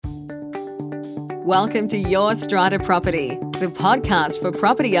Welcome to Your Strata Property, the podcast for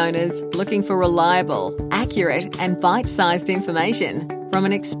property owners looking for reliable, accurate, and bite-sized information from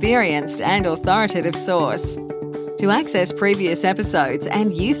an experienced and authoritative source. To access previous episodes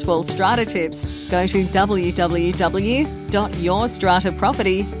and useful strata tips, go to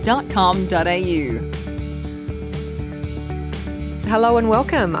www.yourstrataproperty.com.au. Hello and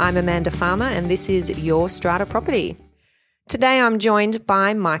welcome. I'm Amanda Farmer and this is Your Strata Property. Today I'm joined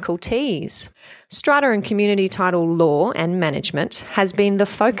by Michael Tees. Strata and community title law and management has been the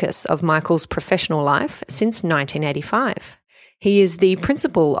focus of Michael's professional life since 1985. He is the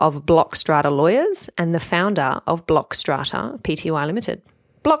principal of Block Strata Lawyers and the founder of Block Strata Pty Limited.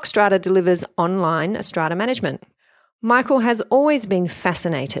 Block Strata delivers online strata management. Michael has always been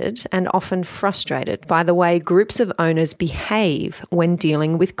fascinated and often frustrated by the way groups of owners behave when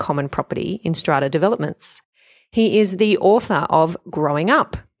dealing with common property in strata developments. He is the author of Growing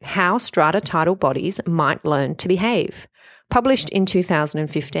Up, How Strata Title Bodies Might Learn to Behave, published in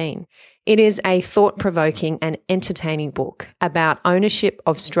 2015. It is a thought-provoking and entertaining book about ownership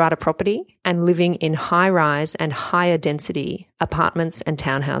of strata property and living in high-rise and higher density apartments and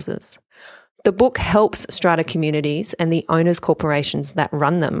townhouses. The book helps strata communities and the owners' corporations that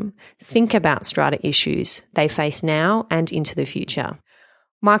run them think about strata issues they face now and into the future.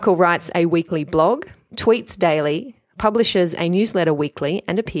 Michael writes a weekly blog, tweets daily, publishes a newsletter weekly,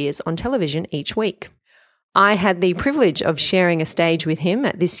 and appears on television each week. I had the privilege of sharing a stage with him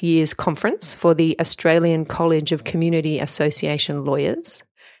at this year's conference for the Australian College of Community Association Lawyers.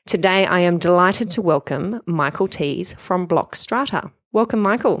 Today, I am delighted to welcome Michael Tees from Block Strata. Welcome,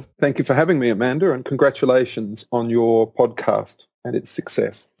 Michael. Thank you for having me, Amanda, and congratulations on your podcast and its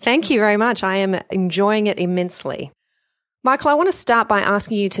success. Thank you very much. I am enjoying it immensely. Michael, I want to start by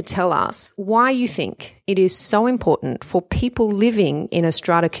asking you to tell us why you think it is so important for people living in a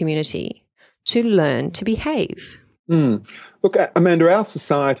strata community to learn to behave. Look, Amanda, our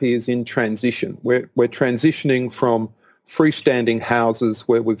society is in transition. We're transitioning from freestanding houses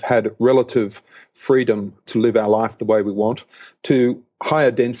where we've had relative freedom to live our life the way we want to higher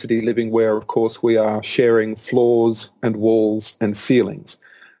density living where, of course, we are sharing floors and walls and ceilings.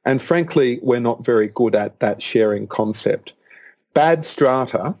 And frankly, we're not very good at that sharing concept. Bad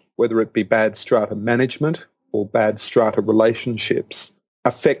strata, whether it be bad strata management or bad strata relationships,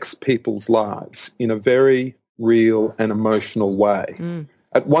 affects people's lives in a very real and emotional way.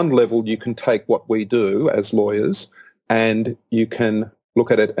 At one level, you can take what we do as lawyers and you can look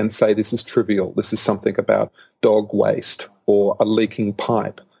at it and say, this is trivial. This is something about dog waste or a leaking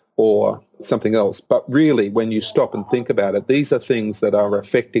pipe or something else. But really, when you stop and think about it, these are things that are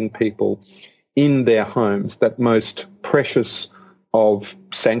affecting people in their homes, that most precious of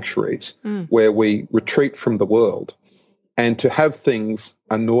sanctuaries where we retreat from the world. And to have things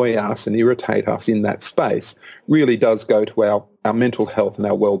annoy us and irritate us in that space really does go to our mental health and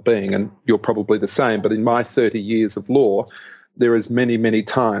our well-being. And you're probably the same, but in my 30 years of law, there is many, many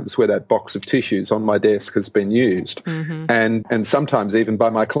times where that box of tissues on my desk has been used, and sometimes even by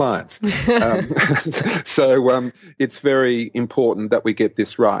my clients. So it's very important that we get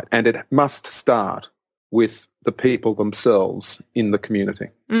this right, and it must start with the people themselves in the community.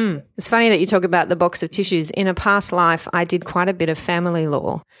 It's funny that you talk about the box of tissues. In a past life, I did quite a bit of family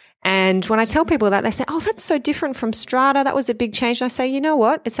law. And when I tell people that, they say, oh, that's so different from strata. That was a big change. And I say, you know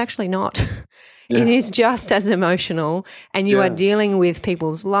what? It's actually not. It is just as emotional, and you are dealing with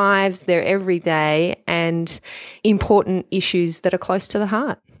people's lives, their everyday and important issues that are close to the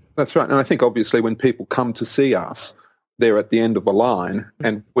heart. That's right. And I think obviously when people come to see us, they're at the end of a line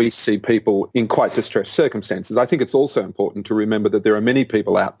and we see people in quite distressed circumstances. I think it's also important to remember that there are many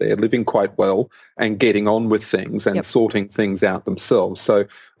people out there living quite well and getting on with things and sorting things out themselves. So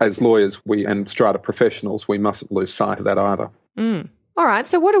as lawyers and strata professionals, we mustn't lose sight of that either. All right.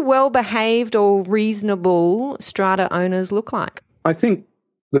 So what do well-behaved or reasonable strata owners look like? I think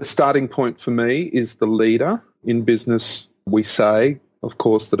the starting point for me is the leader. In business, we say, of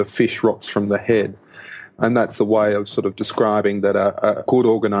course, that a fish rots from the head. And that's a way of sort of describing that a good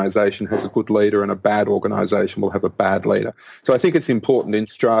organisation has a good leader and a bad organisation will have a bad leader. So I think it's important in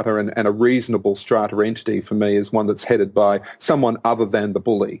strata, and a reasonable strata entity for me is one that's headed by someone other than the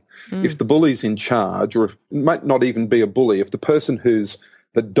bully. If the bully's in charge, or if, it might not even be a bully, if the person who's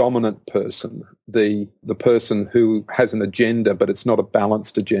the dominant person, the person who has an agenda but it's not a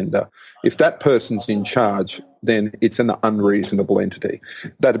balanced agenda, if that person's in charge, then it's an unreasonable entity.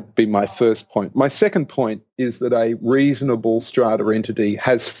 That'd be my first point. My second point is that a reasonable strata entity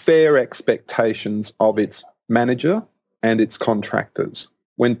has fair expectations of its manager and its contractors.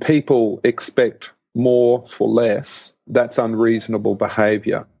 When people expect more for less, that's unreasonable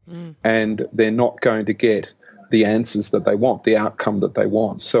behaviour. and they're not going to get the answers that they want, the outcome that they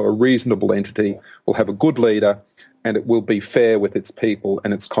want. So a reasonable entity will have a good leader, and it will be fair with its people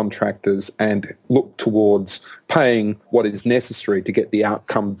and its contractors and look towards paying what is necessary to get the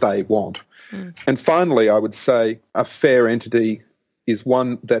outcome they want. And finally, I would say a fair entity is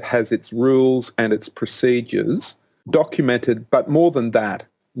one that has its rules and its procedures documented, but more than that,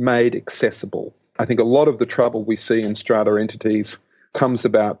 made accessible. I think a lot of the trouble we see in strata entities comes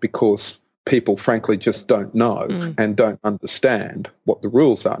about because people frankly just don't know and don't understand what the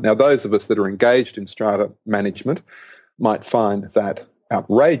rules are. Now, those of us that are engaged in strata management might find that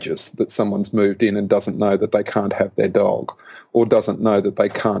outrageous that someone's moved in and doesn't know that they can't have their dog, or doesn't know that they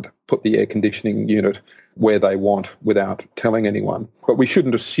can't put the air conditioning unit where they want without telling anyone. But we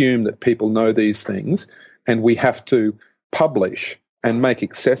shouldn't assume that people know these things, and we have to publish and make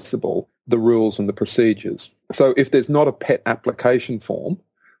accessible the rules and the procedures. So if there's not a pet application form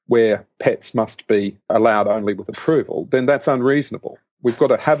where pets must be allowed only with approval, then that's unreasonable. We've got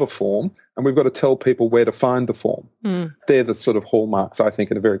to have a form, and we've got to tell people where to find the form. They're the sort of hallmarks, I think,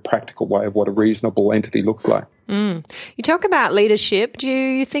 in a very practical way of what a reasonable entity looks like. You talk about leadership. Do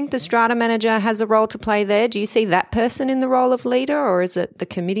you think the strata manager has a role to play there? Do you see that person in the role of leader, or is it the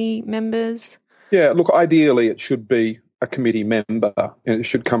committee members? Yeah, look, ideally it should be a committee member and it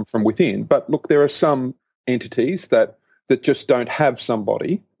should come from within. But look, there are some entities that just don't have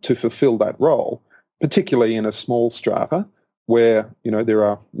somebody to fulfill that role, particularly in a small strata where, there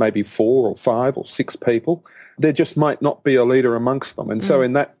are maybe 4 or 5 or 6 people. There just might not be a leader amongst them. And so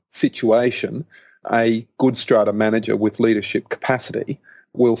in that situation, a good strata manager with leadership capacity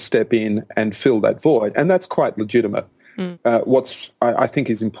will step in and fill that void. And that's quite legitimate. What's I think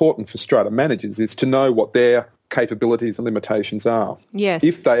is important for strata managers is to know what their capabilities and limitations are. Yes.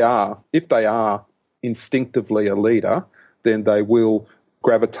 If they are instinctively a leader, then they will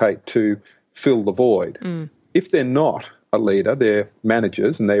gravitate to fill the void. If they're not a leader, they're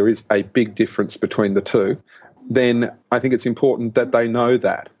managers, and there is a big difference between the two, then I think it's important that they know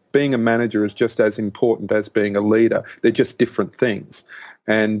that. Being a manager is just as important as being a leader. They're just different things.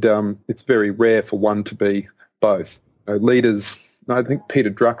 And it's very rare for one to be both. Leaders, I think Peter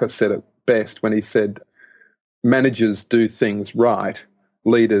Drucker said it best when he said, managers do things right,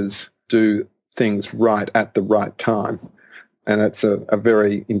 leaders do things right at the right time. And that's a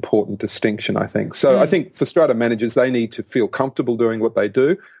very important distinction, I think. So I think for strata managers, they need to feel comfortable doing what they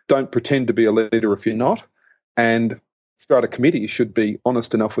do. Don't pretend to be a leader if you're not. And strata committees should be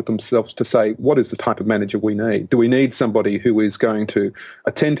honest enough with themselves to say, what is the type of manager we need? Do we need somebody who is going to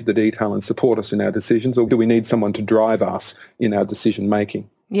attend to the detail and support us in our decisions, or do we need someone to drive us in our decision making?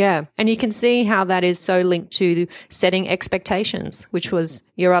 Yeah, and you can see how that is so linked to setting expectations, which was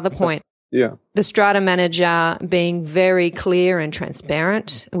your other point. Yeah. The strata manager being very clear and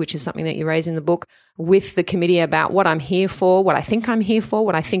transparent, which is something that you raise in the book, with the committee about what I'm here for, what I think I'm here for,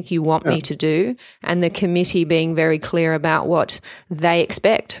 what I think you want me to do, and the committee being very clear about what they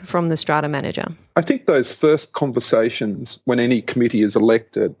expect from the strata manager. I think those first conversations when any committee is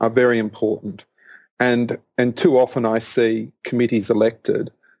elected are very important. And too often I see committees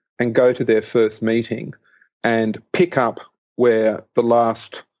elected and go to their first meeting and pick up where the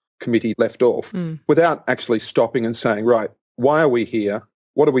last committee left off without actually stopping and saying, right, why are we here?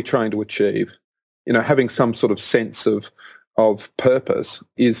 What are we trying to achieve? Having some sort of sense of purpose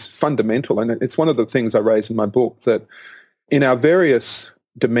is fundamental. And it's one of the things I raise in my book, that in our various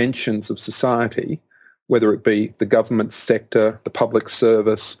dimensions of society, whether it be the government sector, the public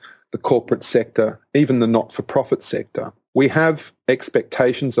service, the corporate sector, even the not-for-profit sector, we have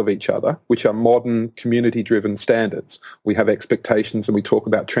expectations of each other, which are modern, community-driven standards. We have expectations, and we talk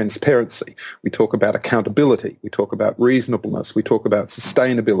about transparency. We talk about accountability. We talk about reasonableness. We talk about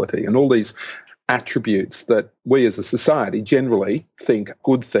sustainability, and all these attributes that we as a society generally think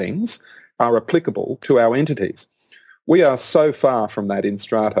good things are applicable to our entities. We are so far from that in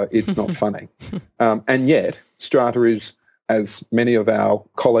strata, it's not funny. And yet, strata is, as many of our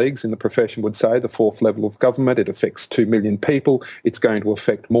colleagues in the profession would say, the 4th level of government. It affects 2 million people. It's going to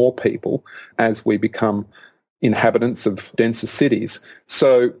affect more people as we become inhabitants of denser cities.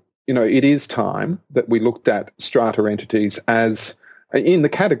 So, it is time that we looked at strata entities as in the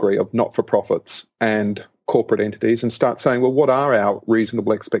category of not-for-profits and corporate entities and start saying, well, what are our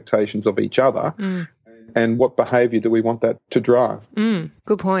reasonable expectations of each other? And what behaviour do we want that to drive?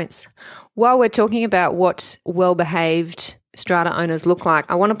 Good points. While we're talking about what well-behaved strata owners look like,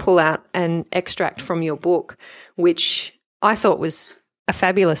 I want to pull out an extract from your book, which I thought was a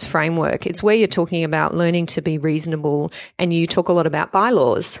fabulous framework. It's where you're talking about learning to be reasonable, and you talk a lot about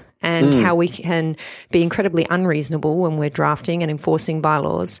bylaws and how we can be incredibly unreasonable when we're drafting and enforcing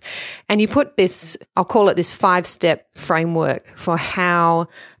bylaws. And you put this, I'll call it this 5-step framework for how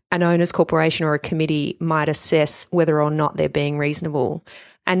an owner's corporation or a committee might assess whether or not they're being reasonable.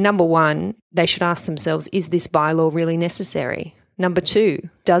 And number 1, they should ask themselves, is this bylaw really necessary? Number 2,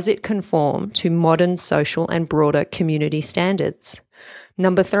 does it conform to modern social and broader community standards?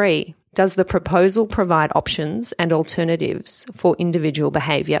 Number 3, does the proposal provide options and alternatives for individual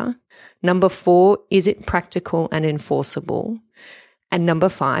behaviour? Number 4, is it practical and enforceable? And number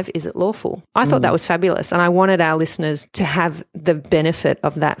 5, is it lawful? I thought that was fabulous, and I wanted our listeners to have the benefit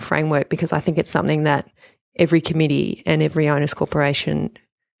of that framework because I think it's something that every committee and every owner's corporation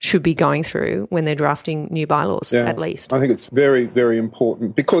should be going through when they're drafting new bylaws, at least. I think it's very, very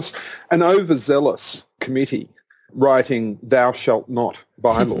important because an overzealous committee writing thou shalt not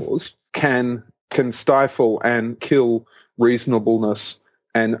bylaws can stifle and kill reasonableness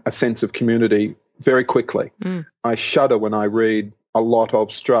and a sense of community very quickly. I shudder when I read a lot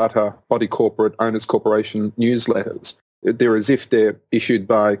of Strata, body corporate, owners corporation newsletters. They're as if they're issued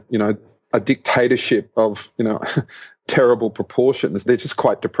by, a dictatorship of, terrible proportions. They're just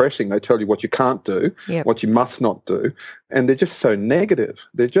quite depressing. They tell you what you can't do, what you must not do. And they're just so negative.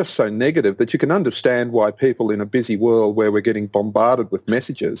 They're just so negative that you can understand why people in a busy world where we're getting bombarded with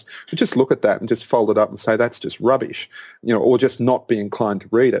messages would just look at that and just fold it up and say, that's just rubbish, or just not be inclined to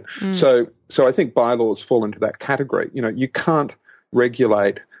read it. So I think bylaws fall into that category. You can't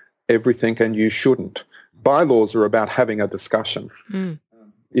regulate everything and you shouldn't. Bylaws are about having a discussion.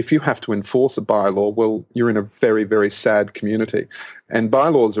 If you have to enforce a bylaw, well, you're in a very, very sad community. And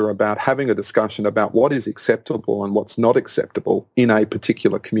bylaws are about having a discussion about what is acceptable and what's not acceptable in a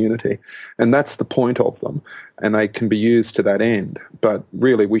particular community. And that's the point of them. And they can be used to that end. But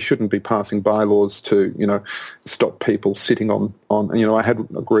really, we shouldn't be passing bylaws to, stop people sitting on I had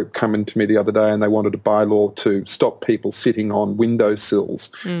a group come into me the other day and they wanted a bylaw to stop people sitting on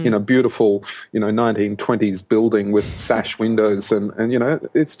windowsills in a beautiful, 1920s building with sash windows. And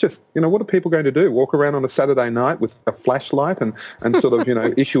it's just, what are people going to do? Walk around on a Saturday night with a flashlight and sort of,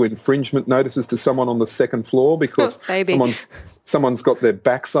 issue infringement notices to someone on the second floor because someone's got their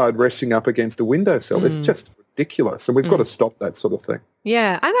backside resting up against a windowsill. It's just ridiculous. And we've got to stop that sort of thing.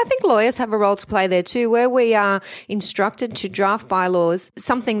 Yeah, and I think lawyers have a role to play there too, where we are instructed to draft bylaws.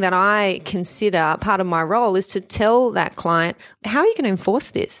 Something that I consider part of my role is to tell that client, how are you going to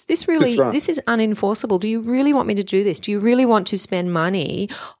enforce this? This is unenforceable. Do you really want me to do this? Do you really want to spend money,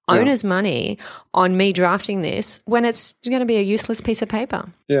 owner's money, on me drafting this when it's going to be a useless piece of paper?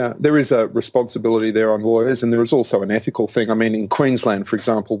 Yeah, there is a responsibility there on lawyers, and there is also an ethical thing. I mean, in Queensland, for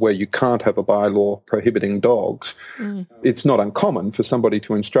example, where you can't have a bylaw prohibiting dogs, it's not uncommon for somebody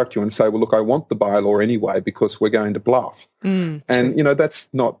to instruct you and say, well, look, I want the bylaw anyway because we're going to bluff. And, that's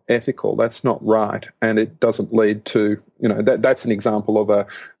not ethical. That's not right. And it doesn't lead to, that's an example of the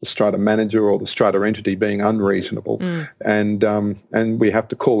strata manager or the strata entity being unreasonable. And we have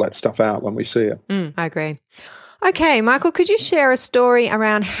to call that stuff out when we see it. I agree. Okay, Michael, could you share a story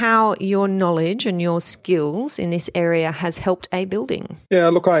around how your knowledge and your skills in this area has helped a building? Yeah,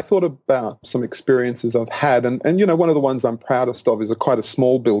 look, I thought about some experiences I've had, and one of the ones I'm proudest of is quite a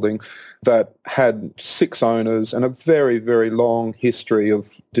small building that had 6 owners and a very, very long history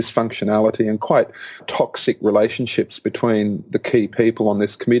of dysfunctionality and quite toxic relationships between the key people on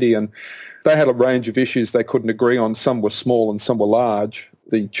this committee. And they had a range of issues they couldn't agree on. Some were small and some were large.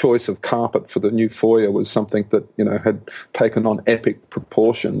 The choice of carpet for the new foyer was something that, had taken on epic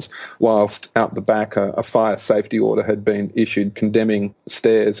proportions, whilst out the back a fire safety order had been issued condemning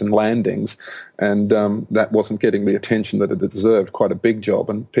stairs and landings, and that wasn't getting the attention that it deserved. Quite a big job,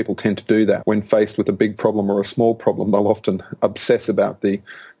 and people tend to do that. When faced with a big problem or a small problem, they'll often obsess about the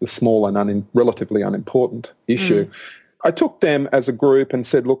small and relatively unimportant issue. I took them as a group and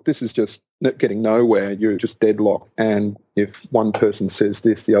said, look, this is just getting nowhere. You're just deadlocked. And if one person says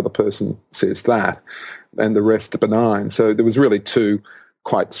this, the other person says that, and the rest are benign. So there was really 2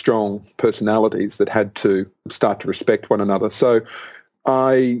 quite strong personalities that had to start to respect one another. So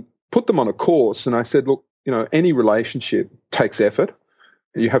I put them on a course and I said, look, any relationship takes effort.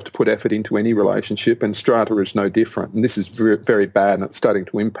 You have to put effort into any relationship, and Strata is no different. And this is very, very bad, and it's starting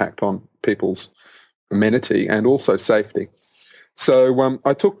to impact on people's amenity and also safety. So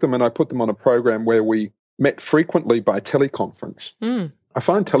I took them and I put them on a program where we met frequently by teleconference. I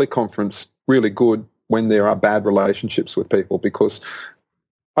find teleconference really good when there are bad relationships with people, because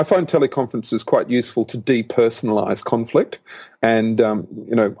I find teleconferences quite useful to depersonalise conflict, and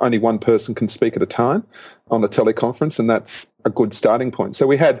only one person can speak at a time on a teleconference, and that's a good starting point. So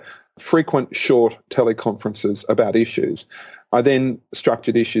we had frequent short teleconferences about issues. I then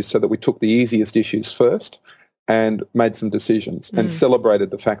structured issues so that we took the easiest issues first and made some decisions and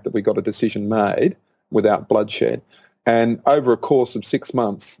celebrated the fact that we got a decision made without bloodshed. And over a course of 6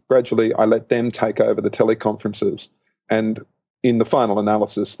 months, gradually I let them take over the teleconferences. And in the final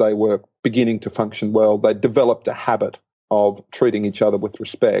analysis, they were beginning to function well. They developed a habit of treating each other with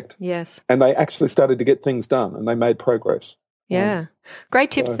respect. Yes. And they actually started to get things done and they made progress. Yeah. Great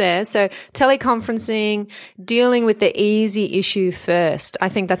tips there. So teleconferencing, dealing with the easy issue first. I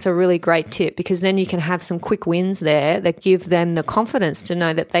think that's a really great tip because then you can have some quick wins there that give them the confidence to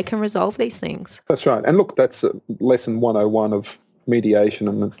know that they can resolve these things. That's right. And look, that's lesson 101 of mediation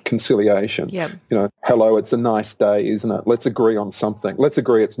and conciliation. Yep. Hello, it's a nice day, isn't it? Let's agree on something. Let's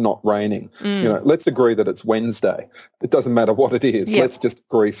agree it's not raining. Let's agree that it's Wednesday. It doesn't matter what it is. Yep. Let's just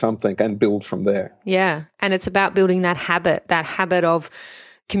agree something and build from there. Yeah. And it's about building that habit of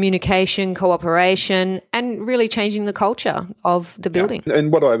communication, cooperation, and really changing the culture of the building. Yeah.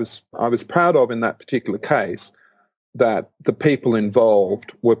 And what I was proud of in that particular case, that the people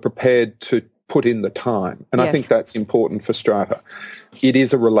involved were prepared to put in the time. And Yes. I think that's important for Strata. It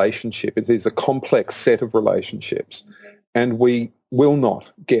is a relationship. It is a complex set of relationships. And we will not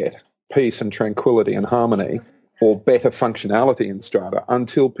get peace and tranquility and harmony or better functionality in Strata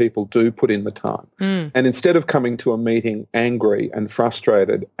until people do put in the time. And instead of coming to a meeting angry and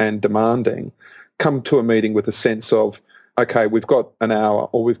frustrated and demanding, come to a meeting with a sense of, okay, we've got an hour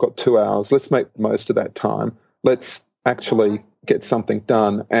or we've got 2 hours. Let's make the most of that time. Let's actually get something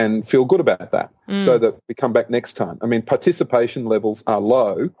done and feel good about that so that we come back next time. I mean, participation levels are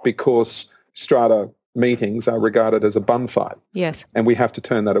low because Strata meetings are regarded as a bun fight. Yes. And we have to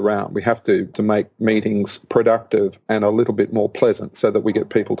turn that around. We have to make meetings productive and a little bit more pleasant so that we get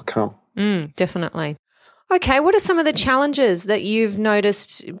people to come. Definitely. Okay, what are some of the challenges that you've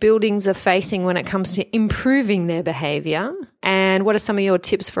noticed buildings are facing when it comes to improving their behaviour? And what are some of your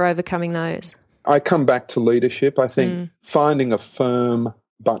tips for overcoming those? I come back to leadership. I think finding a firm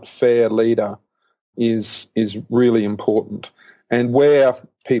but fair leader is really important. And where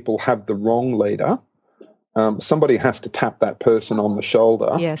people have the wrong leader, somebody has to tap that person on the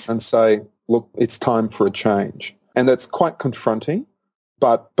shoulder and say, look, it's time for a change. And that's quite confronting,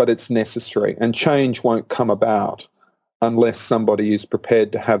 but it's necessary. And change won't come about unless somebody is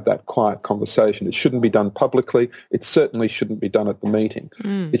prepared to have that quiet conversation. It shouldn't be done publicly. It certainly shouldn't be done at the meeting.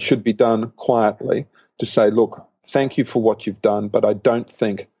 It should be done quietly to say, look, thank you for what you've done, but I don't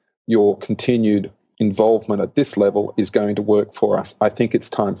think your continued involvement at this level is going to work for us. I think it's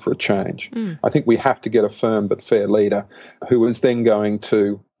time for a change. I think we have to get a firm but fair leader who is then going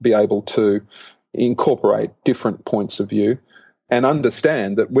to be able to incorporate different points of view and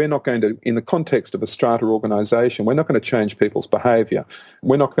understand that we're not going to, in the context of a Strata organisation, we're not going to change people's behaviour.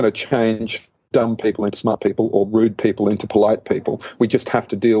 We're not going to change dumb people into smart people or rude people into polite people. We just have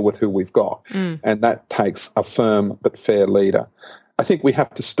to deal with who we've got. And that takes a firm but fair leader. I think we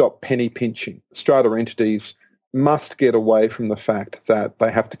have to stop penny pinching. Strata entities must get away from the fact that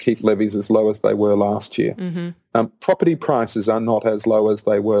they have to keep levies as low as they were last year. Property prices are not as low as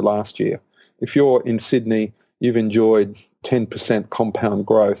they were last year. If you're in Sydney, you've enjoyed 10% compound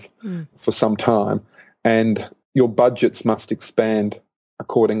growth for some time, and your budgets must expand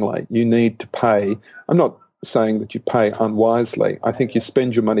accordingly. You need to pay. I'm not saying that you pay unwisely. I think you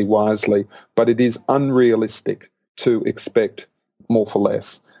spend your money wisely, but it is unrealistic to expect more for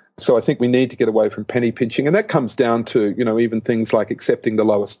less. So I think we need to get away from penny pinching, and that comes down to, even things like accepting the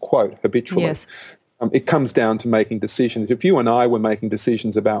lowest quote habitually. Yes. It comes down to making decisions. If you and I were making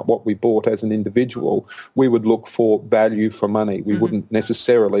decisions about what we bought as an individual, we would look for value for money. We wouldn't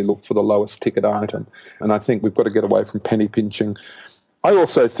necessarily look for the lowest ticket item. And I think we've got to get away from penny pinching. I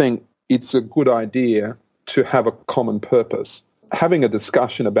also think it's a good idea to have a common purpose. Having a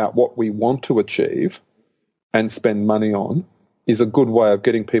discussion about what we want to achieve and spend money on is a good way of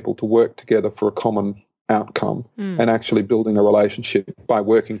getting people to work together for a common outcome and actually building a relationship by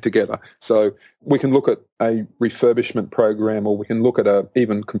working together. So we can look at a refurbishment program, or we can look at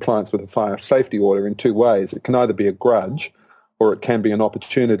even compliance with a fire safety order in two ways. It can either be a grudge or it can be an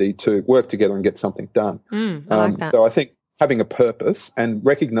opportunity to work together and get something done. I like that. So I think having a purpose and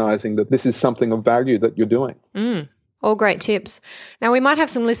recognising that this is something of value that you're doing. All great tips. Now, we might have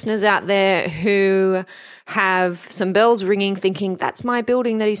some listeners out there who have some bells ringing thinking, that's my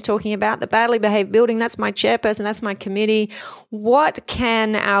building that he's talking about, the badly behaved building, that's my chairperson, that's my committee. What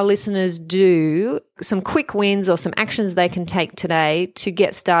can our listeners do, some quick wins or some actions they can take today to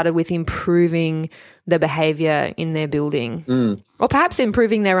get started with improving the behaviour in their building? Or perhaps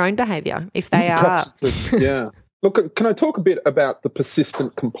improving their own behaviour if they are. Yeah. Look, can I talk a bit about the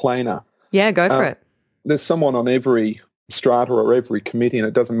persistent complainer? Yeah, go for it. There's someone on every strata or every committee, and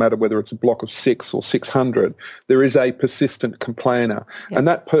it doesn't matter whether it's a block of 6 or 600, there is a persistent complainer. Yep. And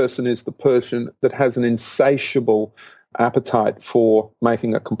that person is the person that has an insatiable appetite for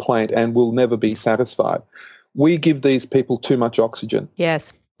making a complaint and will never be satisfied. We give these people too much oxygen.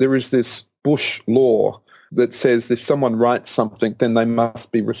 Yes. There is this Bush law that says if someone writes something, then they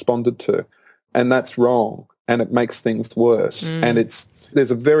must be responded to. And that's wrong, and it makes things worse. And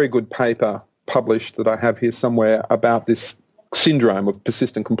there's a very good paper published that I have here somewhere about this syndrome of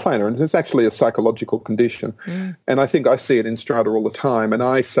persistent complainer, and it's actually a psychological condition. And I think I see it in Strata all the time, and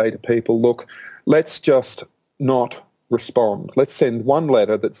I say to people, look, let's just not respond. Let's send one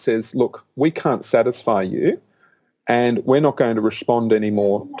letter that says, look, we can't satisfy you, and we're not going to respond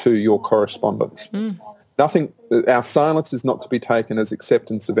anymore to your correspondence. Nothing. Our silence is not to be taken as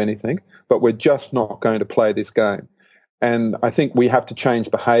acceptance of anything, but we're just not going to play this game. And I think we have to change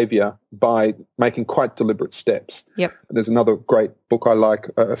behaviour by making quite deliberate steps. Yep. There's another great book I like,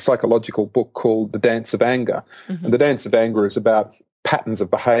 a psychological book called The Dance of Anger. And The Dance of Anger is about patterns of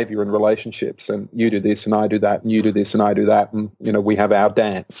behaviour in relationships, and you do this and I do that, and you do this and I do that, and, you know, we have our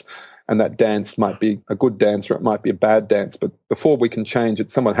dance. And that dance might be a good dance or it might be a bad dance. But before we can change it,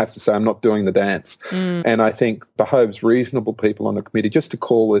 someone has to say, I'm not doing the dance. And I think behoves reasonable people on the committee just to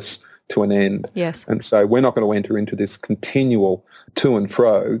call this to an end. Yes. And so we're not going to enter into this continual to and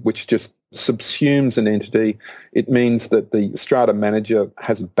fro, which just subsumes an entity. It means that the strata manager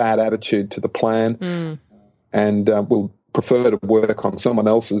has a bad attitude to the plan and will prefer to work on someone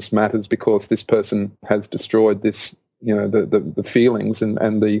else's matters because this person has destroyed this, you know, the feelings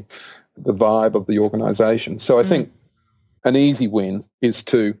and the vibe of the organisation. So I think an easy win is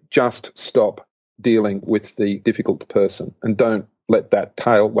to just stop dealing with the difficult person and don't let that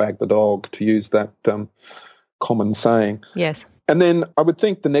tail wag the dog, to use that common saying. Yes. And then I would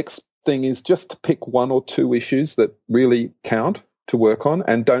think the next thing is just to pick one or two issues that really count to work on,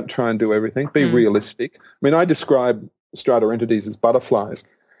 and don't try and do everything. Be realistic. I mean, I describe strata entities as butterflies.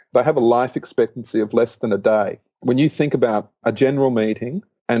 They have a life expectancy of less than a day. When you think about a general meeting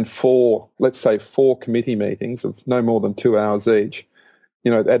and let's say four committee meetings of no more than 2 hours each,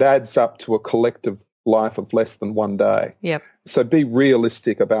 you know, it adds up to a collective life of less than 1 day. Yep. So be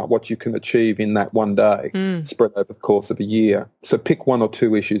realistic about what you can achieve in that 1 day, spread over the course of a year. So pick one or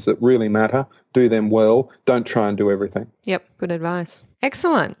two issues that really matter, do them well, don't try and do everything. Yep, good advice.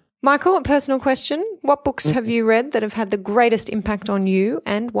 Excellent. Michael, a personal question. What books have you read that have had the greatest impact on you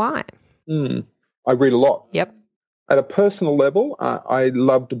and why? I read a lot. Yep. At a personal level, I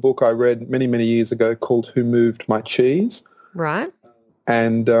loved a book I read many, many years ago called Who Moved My Cheese? Right.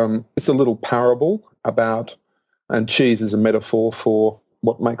 And it's a little parable about, and cheese is a metaphor for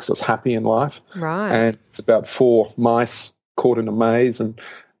what makes us happy in life. Right. And it's about 4 mice caught in a maze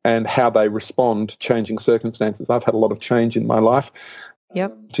and how they respond to changing circumstances. I've had a lot of change in my life,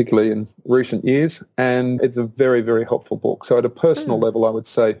 particularly in recent years, and it's a very, very helpful book. So at a personal level, I would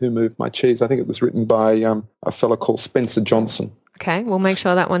say Who Moved My Cheese? I think it was written by a fellow called Spencer Johnson. Okay, we'll make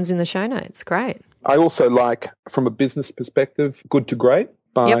sure that one's in the show notes. Great. I also like, from a business perspective, Good to Great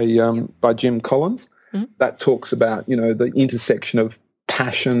by Jim Collins. That talks about, you know, the intersection of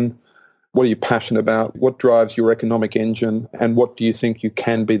passion. What are you passionate about? What drives your economic engine? And what do you think you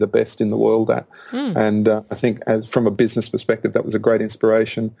can be the best in the world at? And I think from a business perspective, that was a great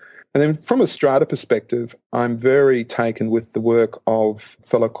inspiration. And then from a strata perspective, I'm very taken with the work of a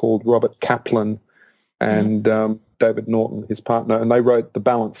fellow called Robert Kaplan and David Norton, his partner, and they wrote The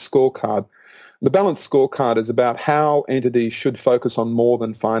Balanced Scorecard. The Balanced Scorecard is about how entities should focus on more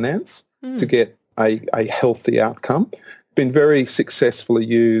than finance to get a healthy outcome. Been very successfully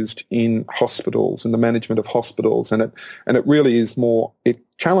used in hospitals and the management of hospitals, and it really is more, it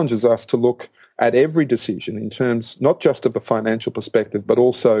challenges us to look at every decision in terms not just of a financial perspective, but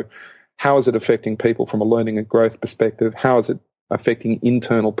also how is it affecting people from a learning and growth perspective, how is it affecting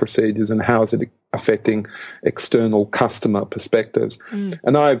internal procedures, and how is it affecting external customer perspectives.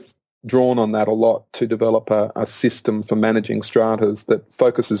 And I've drawn on that a lot to develop a system for managing stratas that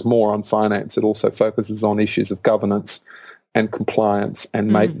focuses more on finance. It also focuses on issues of governance and compliance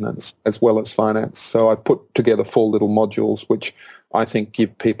and maintenance as well as finance. So I've put together 4 little modules which I think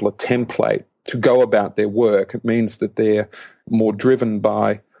give people a template to go about their work. It means that they're more driven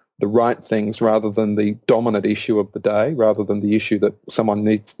by the right things rather than the dominant issue of the day, rather than the issue that someone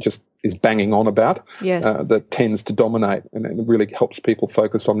is banging on about, that tends to dominate, and it really helps people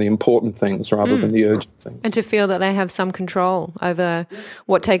focus on the important things rather than the urgent things. And to feel that they have some control over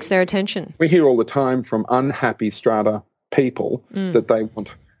what takes their attention. We hear all the time from unhappy strata people that they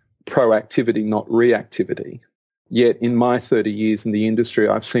want proactivity, not reactivity. Yet in my 30 years in the industry,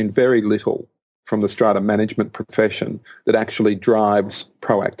 I've seen very little from the strata management profession that actually drives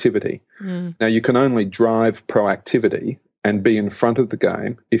proactivity. Now, you can only drive proactivity and be in front of the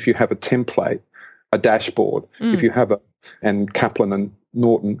game if you have a template, a dashboard, if you have and Kaplan and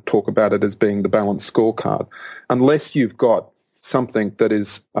Norton talk about it as being the balanced scorecard. Unless you've got something that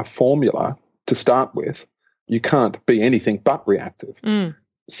is a formula to start with, you can't be anything but reactive.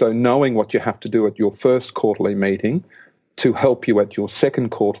 So knowing what you have to do at your first quarterly meeting to help you at your second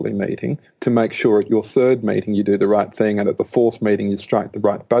quarterly meeting, to make sure at your third meeting you do the right thing, and at the fourth meeting you strike the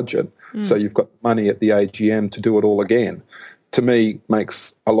right budget, so you've got money at the AGM to do it all again, to me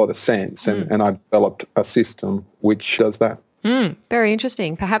makes a lot of sense. And I've developed a system which does that. Very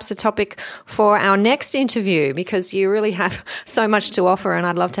interesting. Perhaps a topic for our next interview, because you really have so much to offer, and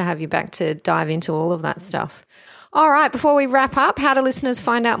I'd love to have you back to dive into all of that stuff. All right, before we wrap up, how do listeners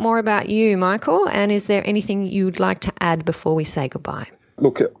find out more about you, Michael? And is there anything you'd like to add before we say goodbye?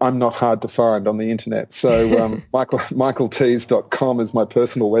 Look, I'm not hard to find on the internet. So michaeltees.com is my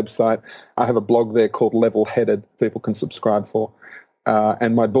personal website. I have a blog there called Level Headed people can subscribe for.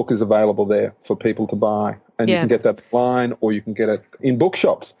 And my book is available there for people to buy. And you can get that online, or you can get it in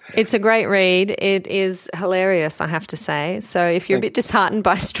bookshops. It's a great read. It is hilarious, I have to say. So if you're a bit disheartened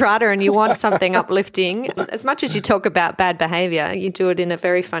by Strata and you want something uplifting, as much as you talk about bad behaviour, you do it in a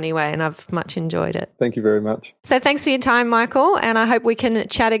very funny way, and I've much enjoyed it. Thank you very much. So thanks for your time, Michael, and I hope we can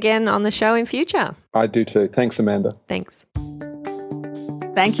chat again on the show in future. I do too. Thanks, Amanda. Thanks.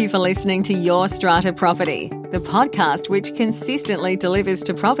 Thank you for listening to Your Strata Property, the podcast which consistently delivers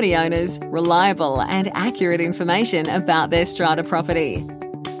to property owners reliable and accurate information about their strata property.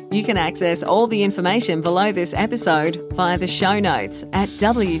 You can access all the information below this episode via the show notes at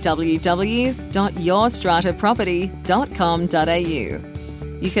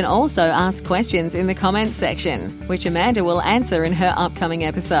www.yourstrataproperty.com.au. You can also ask questions in the comments section, which Amanda will answer in her upcoming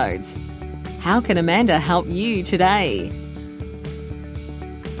episodes. How can Amanda help you today?